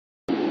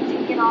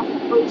it off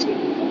Bluetooth.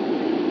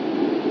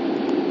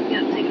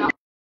 Yeah, take it off.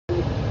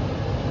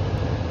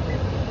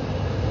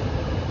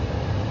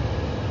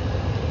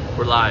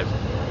 We're live.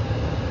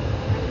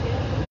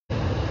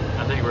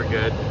 I think we're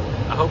good.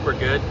 I hope we're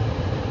good.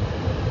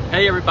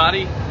 Hey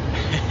everybody,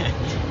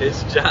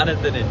 it's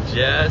Jonathan and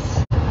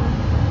Jess.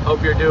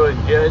 Hope you're doing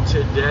good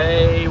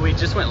today. We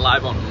just went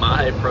live on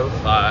my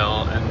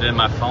profile and then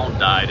my phone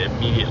died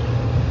immediately.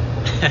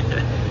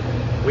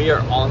 We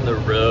are on the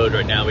road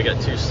right now. We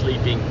got 2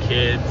 sleeping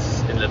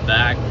kids in the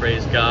back,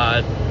 praise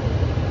God.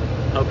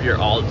 Hope you're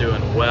all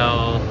doing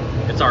well.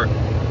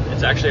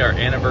 It's actually our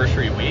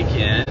anniversary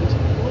weekend.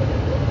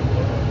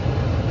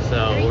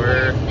 So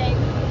we're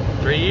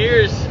 3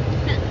 years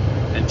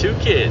and 2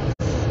 kids.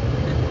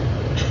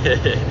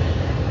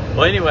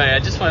 Well, anyway,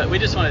 we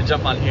just want to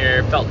jump on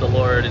here. Felt the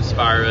Lord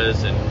inspire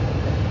us and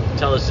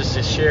tell us just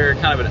to share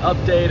kind of an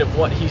update of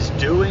what He's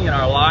doing in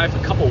our life,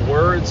 a couple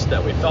words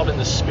that we felt in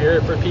the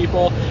Spirit for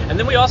people, and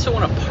then we also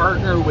want to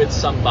partner with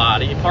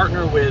somebody,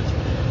 partner with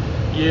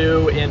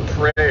you in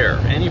prayer.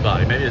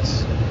 Anybody, maybe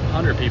it's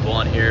 100 people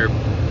on here.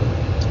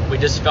 We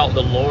just felt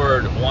the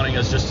Lord wanting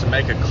us just to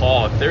make a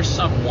call. If there's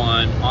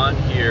someone on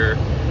here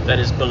that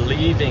is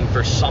believing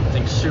for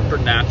something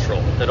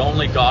supernatural that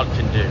only God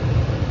can do,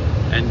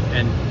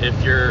 and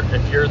if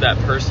you're that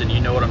person,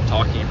 you know what I'm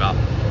talking about.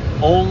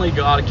 Only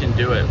God can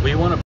do it. We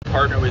want to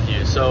partner with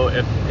you. So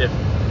if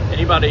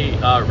anybody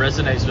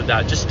resonates with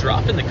that, just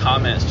drop in the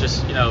comments,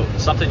 just,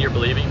 something you're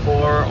believing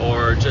for,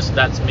 or just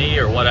that's me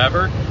or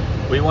whatever.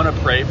 We want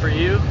to pray for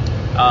you,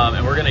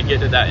 and we're going to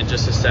get to that in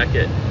just a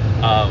second.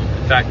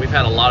 In fact, we've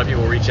had a lot of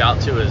people reach out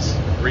to us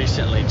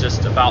recently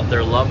just about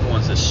their loved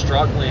ones that's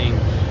struggling,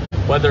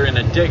 whether in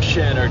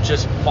addiction or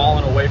just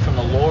falling away from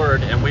the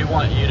Lord. And we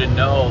want you to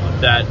know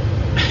that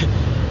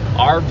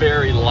our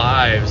very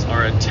lives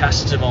are a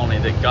testimony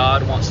that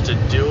God wants to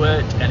do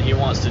it, and He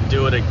wants to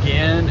do it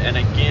again and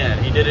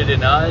again. He did it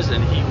in us,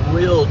 and He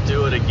will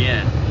do it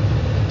again.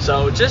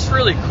 So just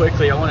really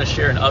quickly, I want to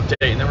share an update,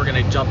 and then we're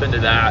going to jump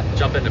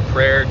into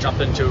prayer, jump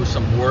into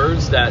some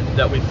words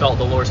that we felt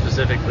the Lord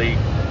specifically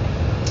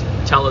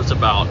tell us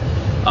about.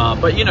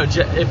 But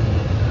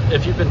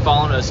if you've been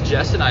following us,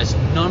 Jess and I's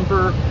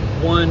number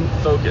one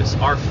focus,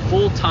 our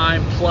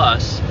full-time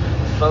plus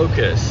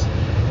focus,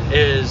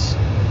 is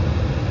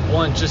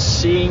one, just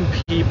seeing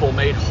people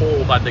made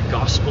whole by the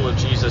gospel of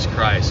Jesus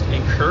Christ,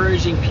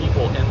 encouraging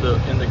people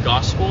in the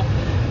gospel,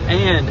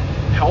 and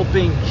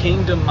helping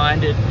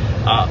kingdom-minded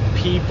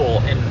people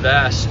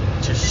invest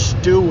to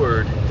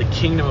steward the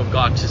kingdom of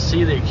God, to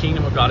see the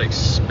kingdom of God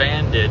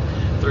expanded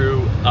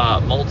through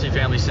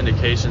multifamily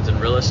syndications and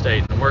real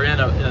estate. And we're in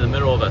the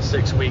middle of a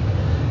 6-week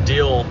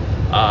deal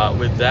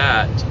with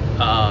that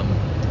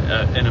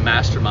in a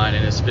mastermind,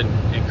 and it's been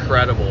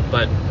incredible.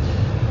 But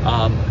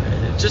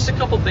just a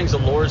couple things the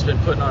Lord's been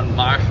putting on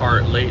my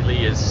heart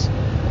lately is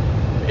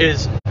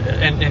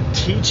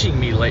teaching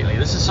me lately.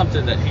 This is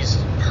something that He's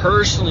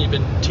personally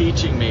been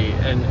teaching me,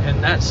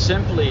 and that's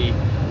simply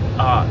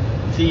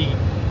the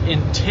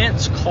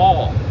intense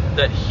call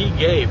that He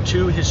gave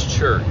to His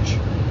church,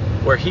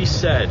 where He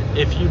said,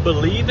 if you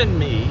believe in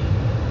me,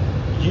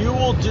 you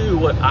will do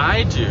what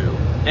I do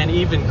and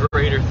even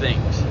greater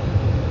things.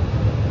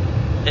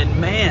 And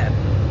man,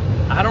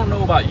 I don't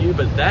know about you,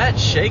 but that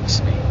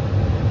shakes me.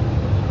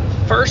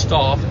 First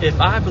off, if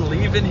I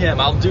believe in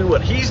Him, I'll do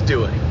what He's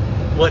doing,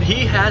 what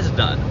He has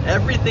done.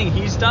 Everything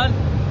He's done,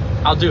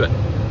 I'll do it.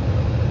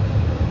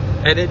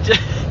 And it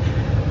just,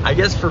 I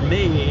guess for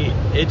me,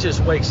 it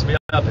just wakes me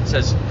up and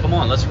says, come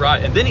on, let's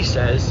ride. And then He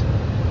says,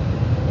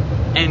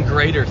 and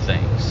greater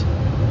things.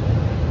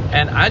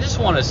 And I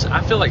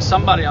feel like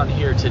somebody on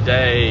here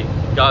today,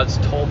 God's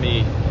told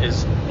me,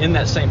 is in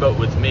that same boat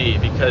with me,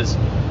 because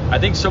I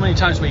think so many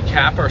times we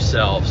cap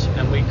ourselves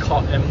and we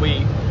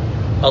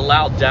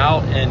allow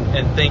doubt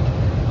and think,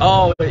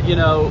 oh,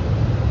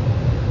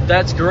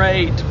 that's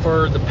great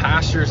for the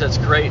pastors, that's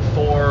great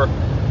for,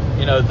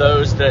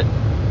 those that,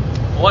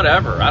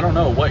 whatever, I don't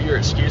know what your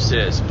excuse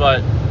is,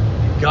 but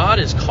God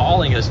is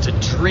calling us to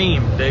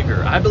dream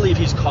bigger. I believe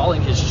He's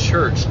calling His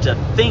church to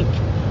think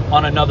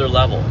on another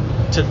level,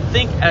 to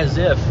think as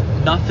if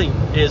nothing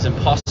is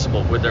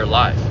impossible with their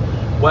life,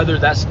 whether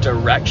that's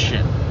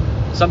direction.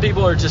 Some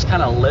people are just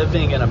kind of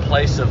living in a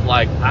place of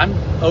like, I'm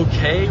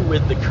okay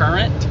with the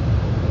current,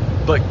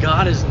 but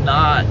God is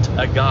not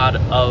a God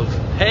of,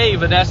 hey,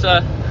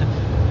 Vanessa,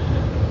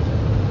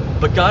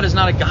 but God is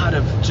not a God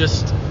of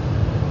just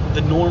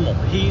the normal.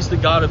 He's the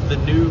God of the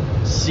new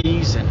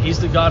season. He's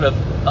the God of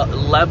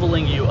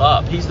leveling you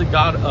up. He's the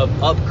God of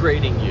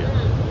upgrading you.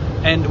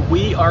 And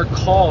we are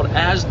called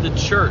as the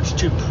church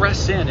to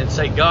press in and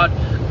say, God,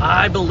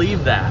 I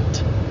believe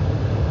that.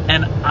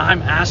 And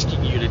I'm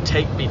asking you to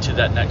take me to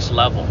that next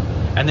level.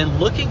 And then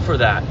looking for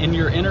that in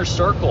your inner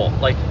circle,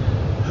 like,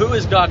 who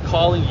is God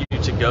calling you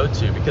to go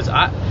to? Because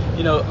a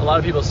lot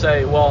of people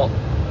say, well,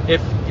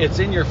 if it's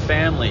in your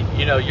family,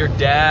 your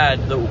dad,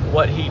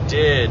 what he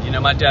did,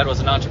 my dad was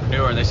an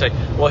entrepreneur, and they say,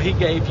 well, he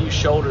gave you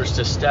shoulders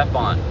to step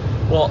on.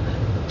 Well,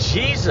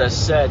 Jesus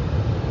said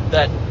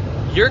that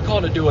You're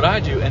called to do what I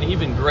do and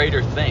even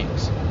greater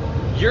things.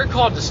 You're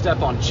called to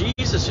step on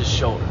Jesus'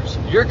 shoulders.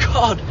 You're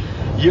called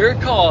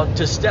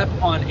to step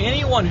on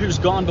anyone who's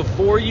gone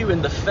before you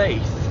in the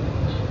faith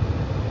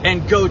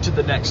and go to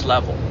the next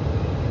level.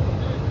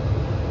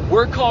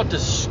 We're called to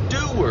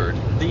steward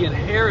the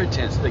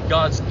inheritance that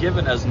God's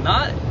given us,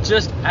 not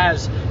just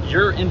as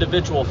your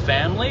individual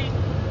family,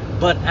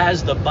 but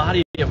as the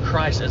body of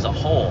Christ as a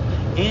whole.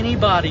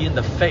 Anybody in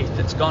the faith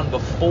that's gone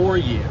before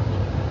you,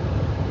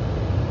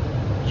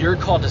 you're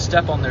called to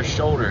step on their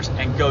shoulders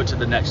and go to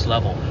the next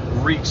level.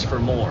 Reach for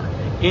more.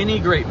 Any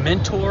great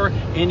mentor,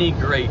 any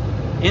great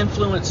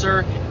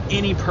influencer,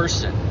 any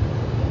person.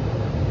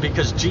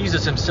 Because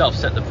Jesus himself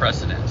set the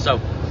precedent. So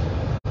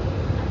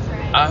That's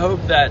right. I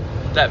hope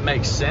that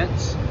makes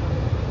sense.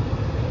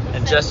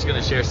 And Jess is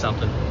going to share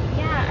something.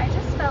 Yeah, I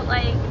just felt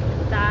like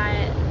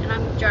that, and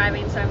I'm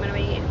driving, so I'm going to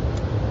be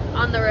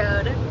on the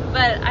road.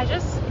 But I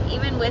just,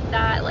 even with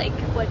that, like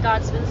what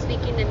God's been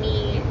speaking to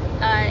me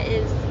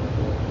is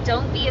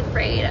don't be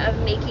afraid of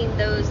making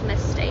those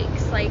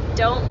mistakes. Like,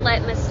 don't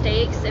let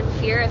mistakes and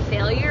fear of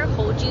failure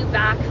hold you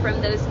back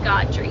from those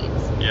God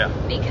dreams. Yeah.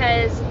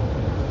 Because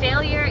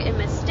failure and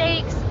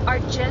mistakes are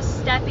just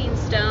stepping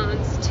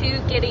stones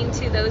to getting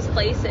to those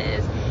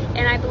places.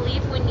 And I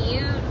believe when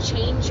you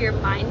change your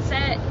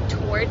mindset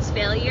towards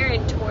failure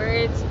and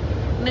towards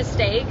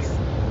mistakes,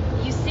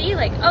 you see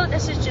like, oh,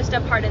 this is just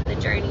a part of the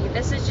journey.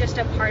 This is just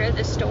a part of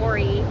the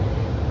story.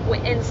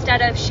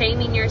 Instead of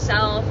shaming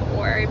yourself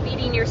or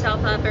beating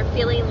yourself up or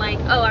feeling like,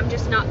 oh, I'm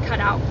just not cut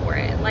out for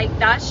it. Like,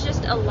 that's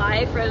just a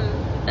lie from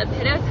the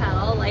pit of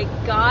hell. Like,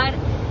 God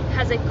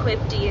has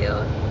equipped you,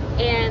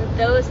 and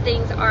those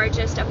things are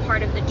just a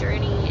part of the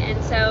journey.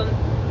 And so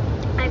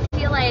I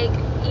feel like,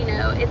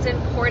 it's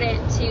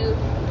important to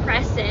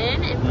press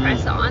in and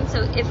press on.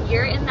 So if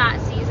you're in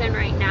that season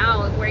right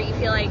now where you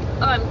feel like,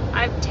 oh,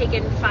 I've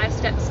taken 5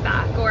 steps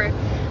back, or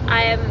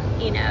I am,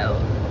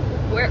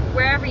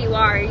 wherever you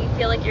are, you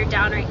feel like you're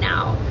down right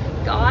now,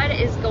 God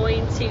is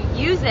going to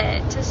use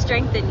it to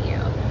strengthen you.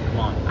 Come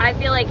on. I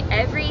feel like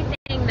everything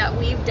that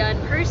we've done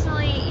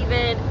personally,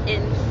 even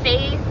in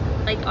faith,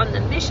 like on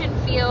the mission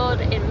field,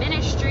 in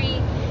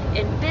ministry,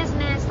 in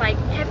business, like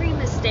every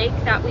mistake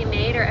that we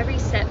made or every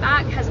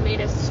setback has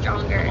made us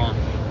stronger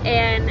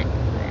and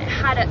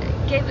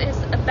gave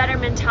us a better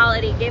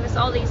mentality, gave us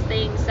all these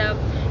things. So,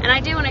 and I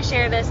do want to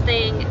share this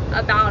thing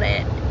about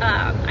it.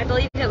 I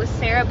believe it was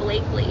Sarah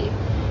Blakely.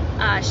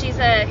 She's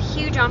a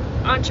huge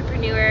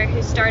entrepreneur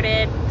who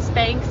started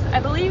Spanx, I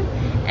believe,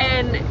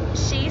 and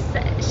she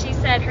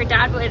said her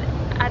dad would,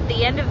 at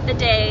the end of the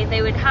day,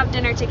 they would have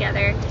dinner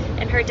together,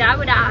 and her dad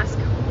would ask,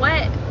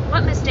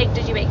 what mistake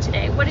did you make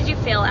today? What did you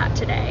fail at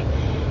today?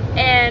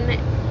 And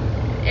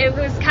it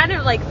was kind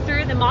of like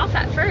threw them off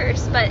at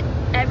first, but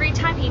every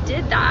time he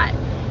did that,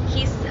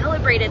 he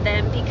celebrated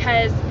them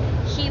because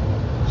he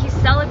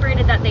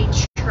celebrated that they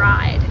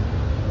tried.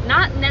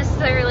 Not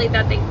necessarily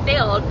that they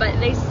failed, but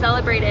they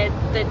celebrated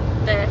the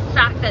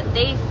fact that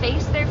they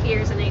faced their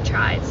fears and they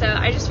tried. So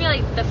I just feel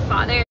like the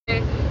Father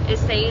is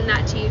saying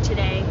that to you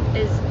today,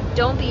 is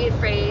don't be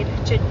afraid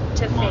to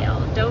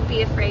fail. Don't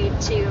be afraid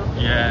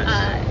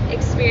to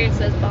experience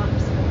those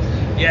bumps.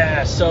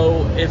 Yeah,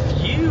 so if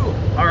you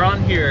are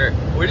on here,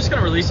 we're just going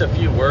to release a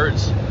few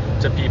words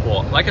to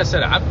people. Like I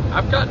said,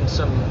 I've gotten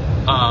some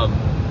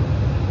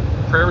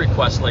prayer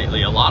requests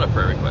lately, a lot of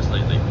prayer requests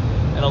lately.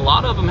 And a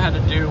lot of them had to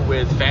do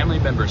with family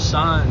members,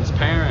 sons,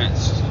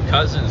 parents,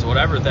 cousins,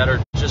 whatever, that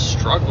are just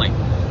struggling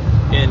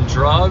in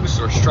drugs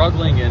or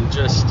struggling in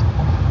just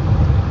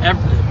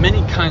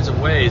many kinds of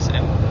ways.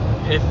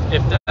 And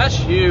if that's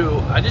you,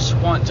 I just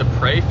want to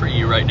pray for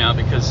you right now,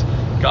 because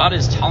God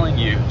is telling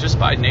you, just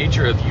by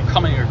nature of you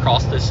coming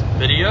across this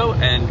video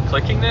and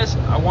clicking this,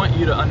 I want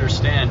you to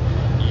understand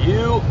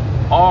you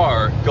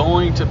are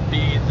going to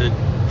be the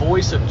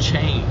voice of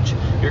change.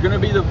 You're going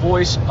to be the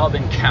voice of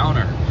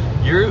encounter.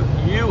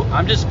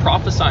 I'm just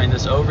prophesying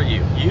this over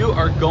you. You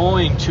are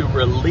going to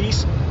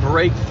release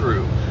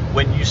breakthrough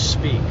when you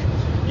speak.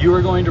 You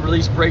are going to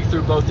release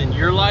breakthrough both in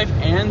your life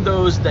and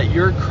those that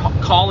you're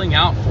calling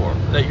out for,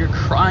 that you're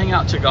crying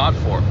out to God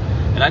for.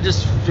 And I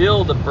just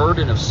feel the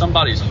burden of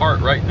somebody's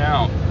heart right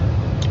now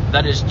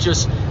that is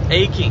just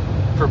aching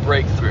for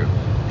breakthrough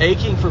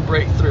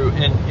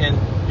in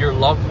your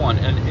loved one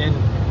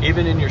and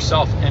even in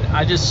yourself. And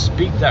I just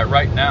speak that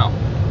right now,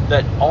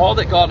 that all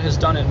that God has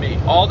done in me,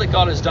 all that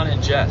God has done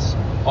in Jess,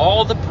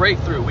 all the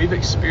breakthrough we've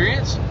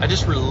experienced, I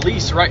just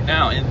release right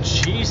now in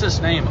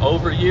Jesus' name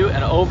over you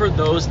and over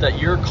those that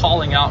you're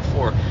calling out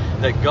for,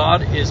 that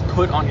God is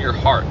put on your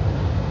heart.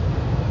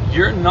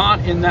 You're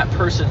not in that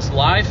person's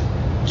life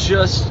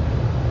just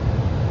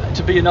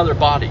to be another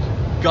body.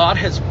 God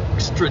has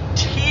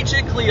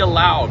strategically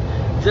allowed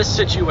this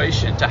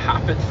situation to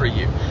happen for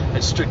you,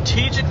 and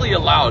strategically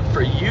allowed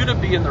for you to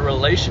be in the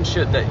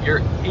relationship that you're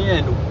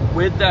in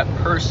with that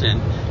person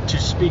to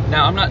speak.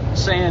 Now, I'm not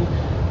saying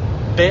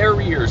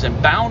barriers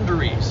and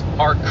boundaries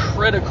are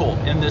critical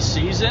in this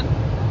season,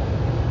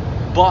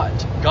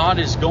 but God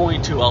is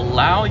going to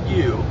allow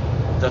you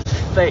the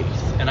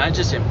faith, and I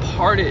just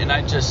impart it, and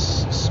I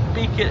just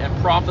speak it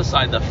and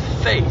prophesy the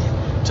faith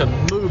to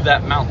move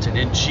that mountain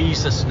in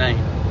Jesus' name.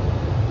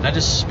 And I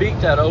just speak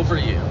that over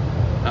you.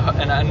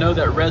 And I know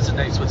that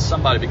resonates with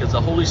somebody because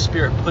the Holy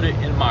Spirit put it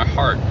in my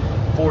heart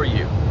for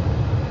you.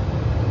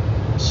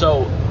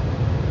 So,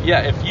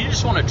 yeah, if you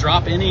just want to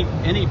drop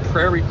any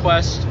prayer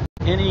request,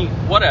 any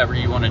whatever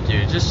you want to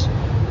do, just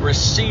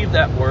receive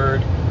that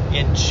word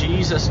in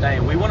Jesus'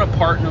 name. We want to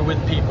partner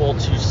with people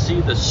to see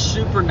the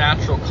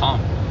supernatural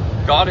come.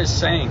 God is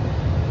saying,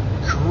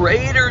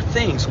 greater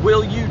things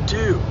will you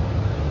do.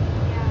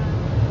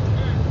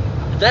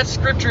 That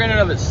scripture in and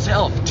of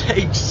itself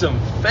takes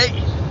some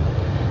faith.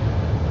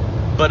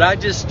 But I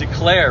just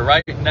declare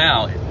right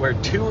now, where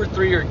 2 or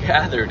 3 are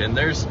gathered, and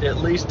there's at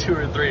least 2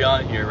 or 3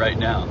 on here right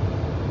now,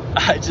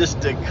 I just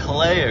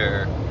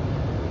declare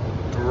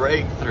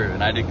breakthrough.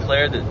 And I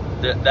declare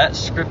that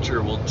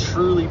scripture will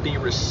truly be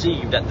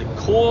received at the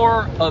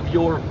core of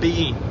your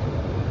being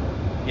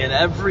in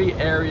every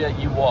area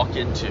you walk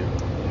into.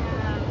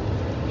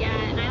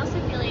 Yeah, and I also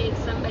feel like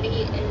somebody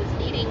is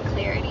needing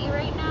clarity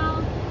right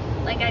now.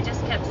 Like I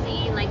just kept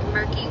seeing like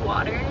murky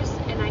waters,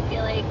 and I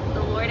feel like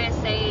the Lord is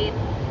saying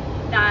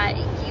that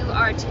you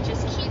are to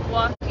just keep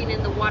walking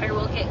and the water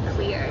will get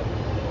clear.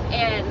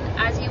 And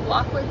as you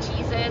walk with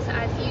Jesus,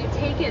 as you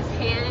take his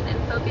hand and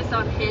focus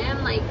on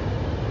him, like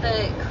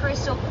the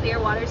crystal clear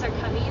waters are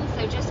coming.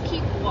 So just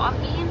keep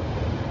walking.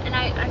 And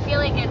I feel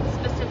like it's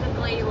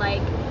specifically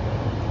like,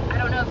 I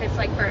don't know if it's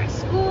like for a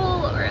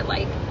school or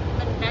like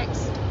the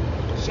next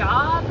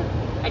job.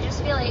 I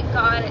just feel like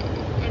God,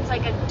 it's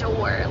like a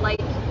door,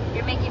 like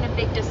you're making a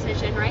big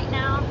decision right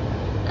now.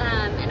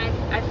 And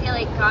I feel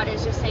like God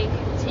is just saying,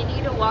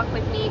 continue to walk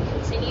with me,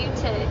 continue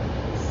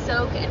to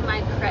soak in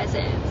my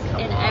presence,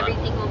 and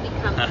everything will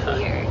become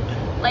clear.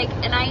 Like,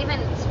 and I even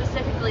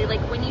specifically,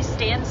 like when you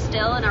stand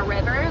still in a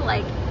river,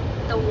 like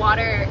the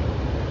water,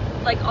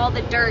 like all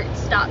the dirt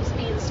stops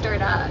being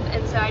stirred up.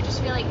 And so I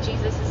just feel like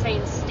Jesus is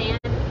saying, stand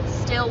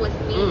still with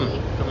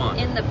me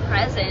in the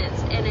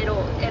presence, and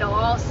it'll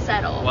all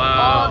settle.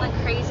 Wow. All the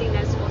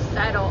craziness will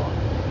settle,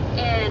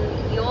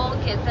 and you'll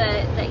get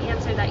the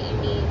answer that you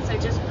need. So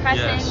just press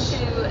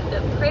into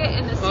the prayer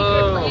in the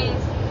secret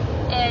place,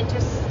 and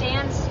just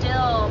stand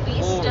still,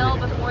 be still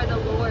before the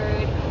Lord,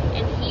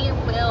 and he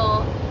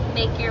will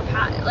make your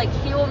path, like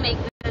he will make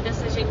the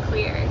decision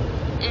clear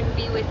and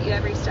be with you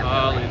every step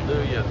of the way.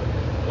 Hallelujah.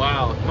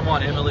 Wow. Come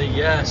on, Emily.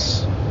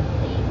 Yes.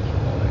 Thank you,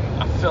 Lord.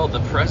 I felt the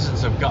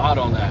presence of God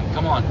on that.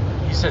 Come on.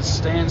 He said,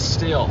 stand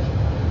still,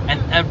 and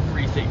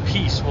everything,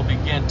 peace will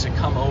begin to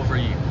come over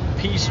you.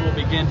 Peace will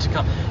begin to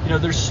come. You know,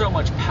 there's so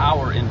much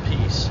power in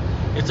peace.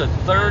 It's a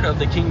third of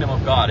the kingdom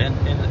of God.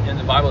 In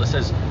the Bible, it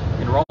says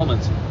in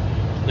Romans,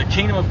 the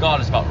kingdom of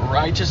God is about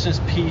righteousness,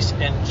 peace,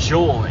 and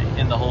joy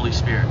in the Holy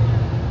Spirit.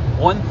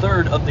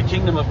 1/3 of the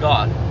kingdom of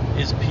God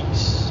is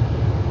peace.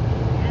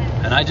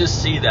 And I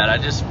just see that. I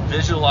just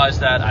visualize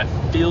that. I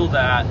feel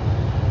that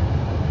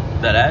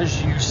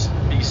as you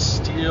be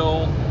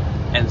still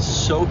and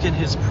soak in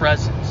his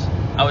presence.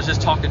 I was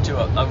just talking to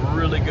a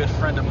really good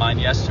friend of mine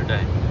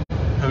yesterday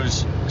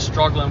who's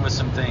struggling with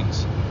some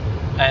things.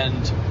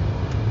 And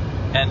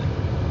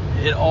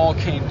it all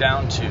came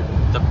down to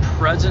the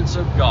presence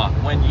of God.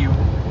 When you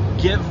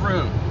give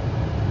room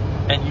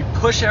and you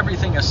push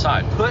everything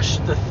aside, push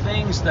the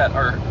things that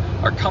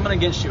are coming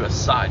against you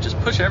aside, just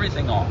push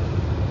everything off.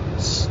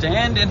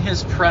 Stand in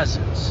his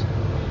presence,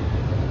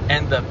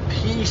 and the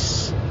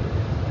peace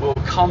will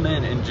come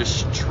in and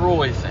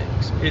destroy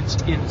things. It's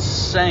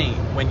insane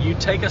when you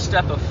take a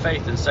step of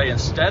faith and say,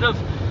 instead of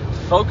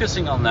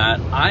focusing on that,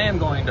 I am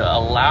going to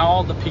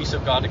allow the peace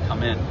of God to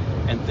come in,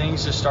 and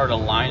things just start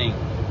aligning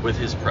with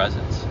his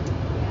presence.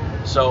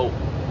 So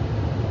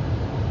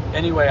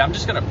anyway, I'm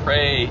just going to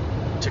pray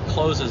to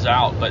close us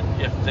out. But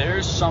if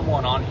there's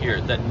someone on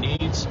here that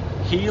needs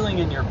healing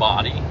in your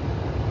body,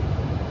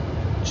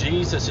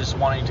 Jesus is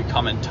wanting to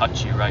come and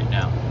touch you right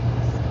now.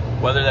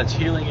 Whether that's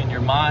healing in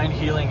your mind,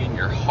 healing in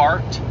your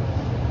heart,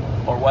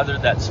 or whether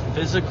that's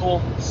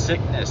physical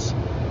sickness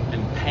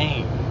and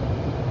pain,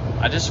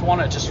 I just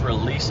want to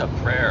release a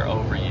prayer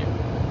over you.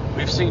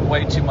 We've seen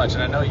way too much,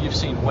 and I know you've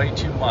seen way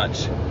too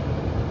much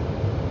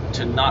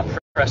to not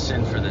press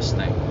in for this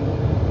thing.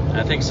 And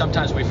I think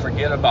sometimes we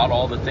forget about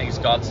all the things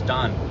God's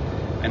done,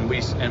 and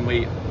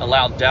we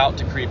allow doubt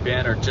to creep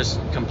in, or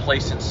just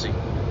complacency.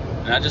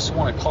 And I just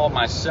want to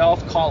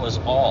call us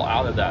all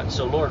out of that.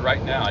 So Lord,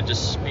 right now, I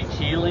just speak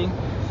healing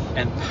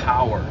and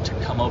power to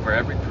come over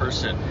every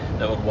person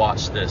that would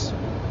watch this,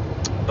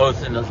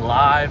 both in the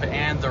live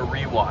and the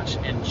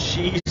rewatch. In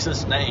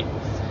Jesus' name,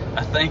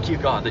 I thank you,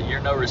 God, that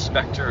you're no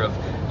respecter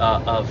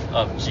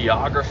of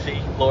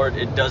geography. Lord,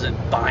 it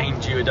doesn't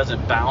bind you. It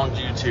doesn't bound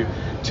you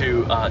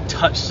to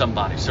touch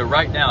somebody. So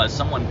right now, as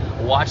someone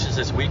watches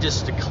this, we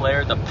just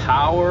declare the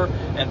power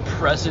and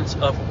presence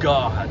of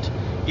God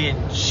in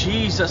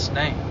Jesus'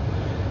 name.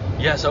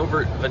 Yes,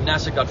 over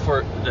Vanessa, God,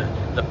 for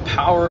the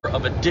power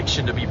of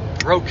addiction to be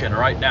broken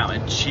right now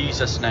in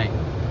Jesus' name.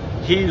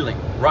 healing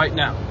right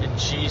now in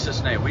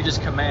Jesus' name. We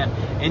just command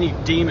any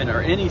demon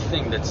or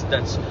anything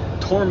that's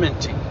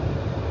tormenting,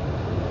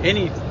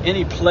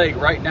 any plague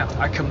right now,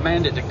 I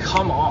command it to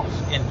come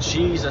off in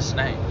Jesus'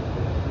 name.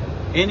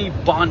 Any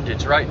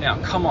bondage right now,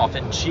 come off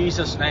in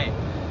Jesus' name.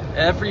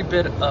 Every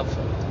bit of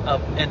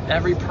and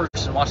every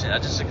person watching, I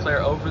just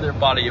declare over their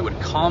body, it would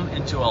come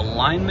into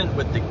alignment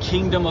with the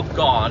kingdom of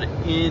God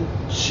in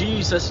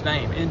Jesus'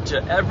 name.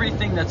 Into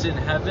everything that's in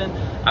heaven,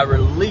 I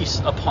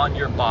release upon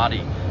your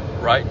body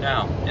right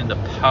now in the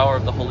power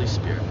of the Holy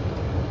Spirit.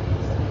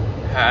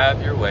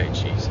 Have your way,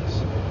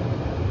 Jesus.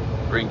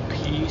 Bring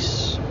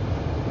peace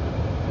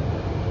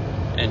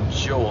and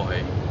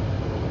joy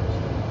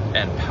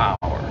and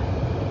power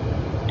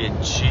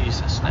in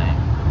Jesus' name.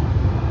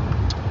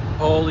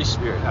 Holy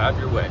Spirit, have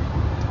your way.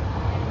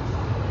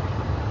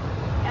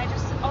 I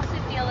just also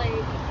feel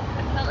like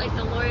I felt like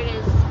the Lord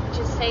is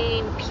just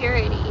saying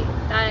purity,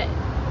 that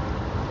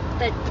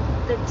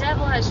the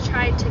devil has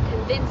tried to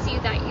convince you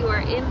that you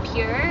are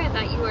impure,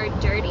 that you are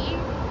dirty,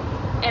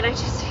 and I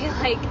just feel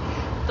like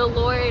the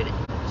Lord,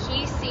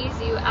 he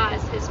sees you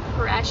as his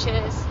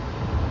precious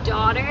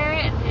daughter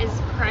and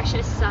his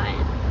precious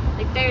son.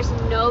 Like, there's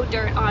no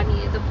dirt on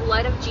you. The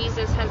blood of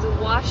Jesus has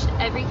washed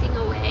everything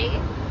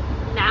away,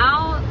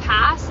 now,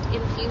 past,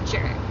 and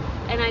future.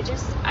 And I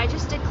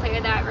just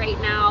declare that right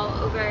now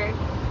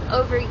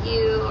over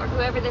you, or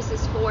whoever this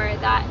is for,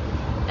 that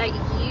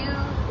you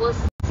will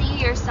see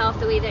yourself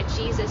the way that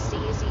Jesus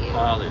sees you.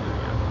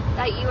 Hallelujah.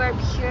 That you are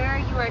pure,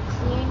 you are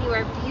clean, you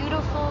are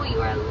beautiful,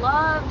 you are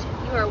loved,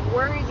 you are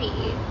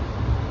worthy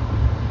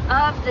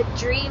of the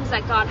dreams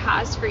that God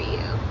has for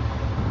you.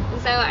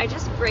 And so I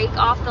just break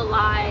off the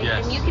lie.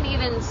 Yes. And you can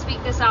even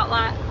speak this out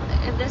loud.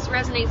 If this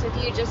resonates with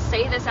you, just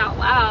say this out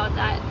loud.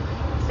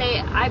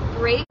 I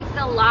break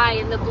the lie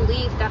and the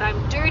belief that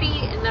I'm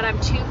dirty and that I'm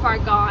too far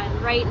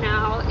gone right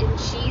now in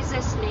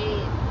Jesus'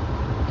 name.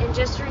 And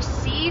just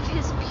receive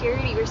his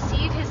purity,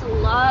 receive his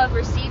love,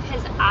 receive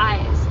his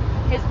eyes.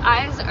 His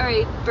eyes are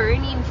a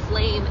burning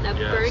flame and a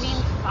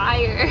burning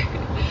fire.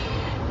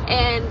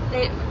 And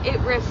it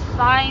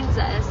refines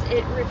us.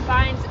 It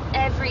refines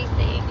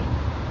everything.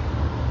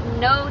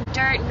 No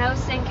dirt, no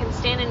sin can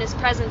stand in his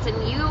presence,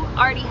 and you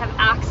already have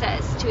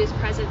access to his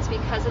presence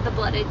because of the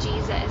blood of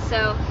Jesus.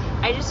 So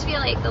I just feel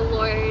like the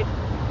Lord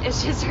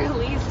is just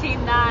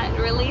releasing that,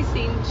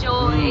 releasing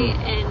joy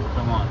and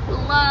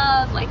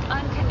love, like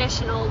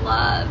unconditional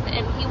love.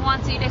 And he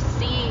wants you to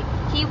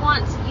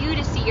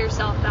see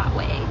yourself that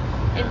way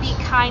and be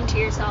kind to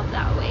yourself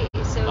that way.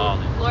 So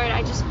Lord,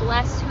 I just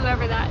bless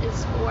whoever that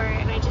is for,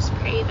 and I just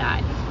pray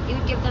that you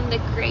would give them the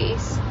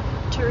grace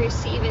to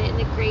receive it and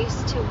the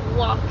grace to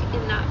walk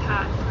in that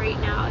path right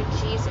now in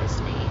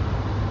Jesus' name.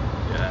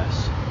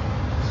 Yes.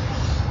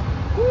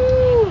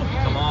 Woo!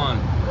 Come on.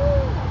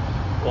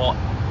 Well,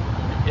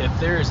 if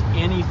there's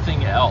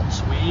anything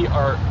else, we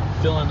are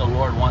feeling the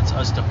Lord wants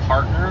us to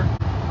partner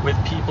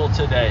with people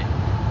today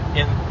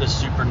in the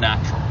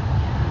supernatural.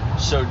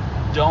 So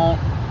don't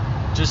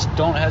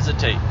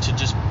hesitate to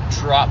just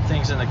drop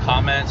things in the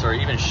comments or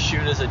even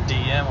shoot us a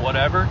DM,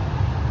 whatever.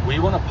 We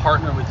want to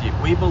partner with you.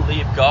 We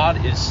believe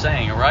God is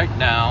saying right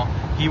now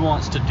he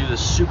wants to do the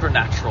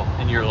supernatural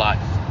in your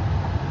life.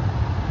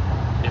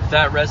 If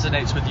that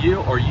resonates with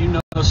you, or you know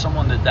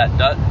someone that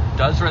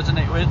does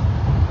resonate with,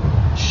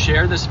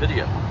 share this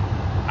video.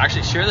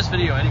 Actually, share this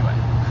video anyway.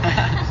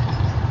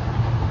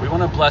 We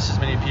want to bless as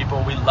many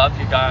people. We love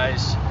you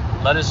guys.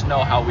 Let us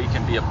know how we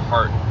can be a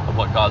part of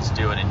what God's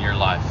doing in your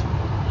life.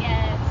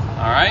 Yes.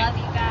 All right? Love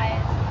you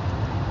guys.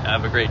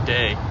 Have a great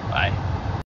day. Bye.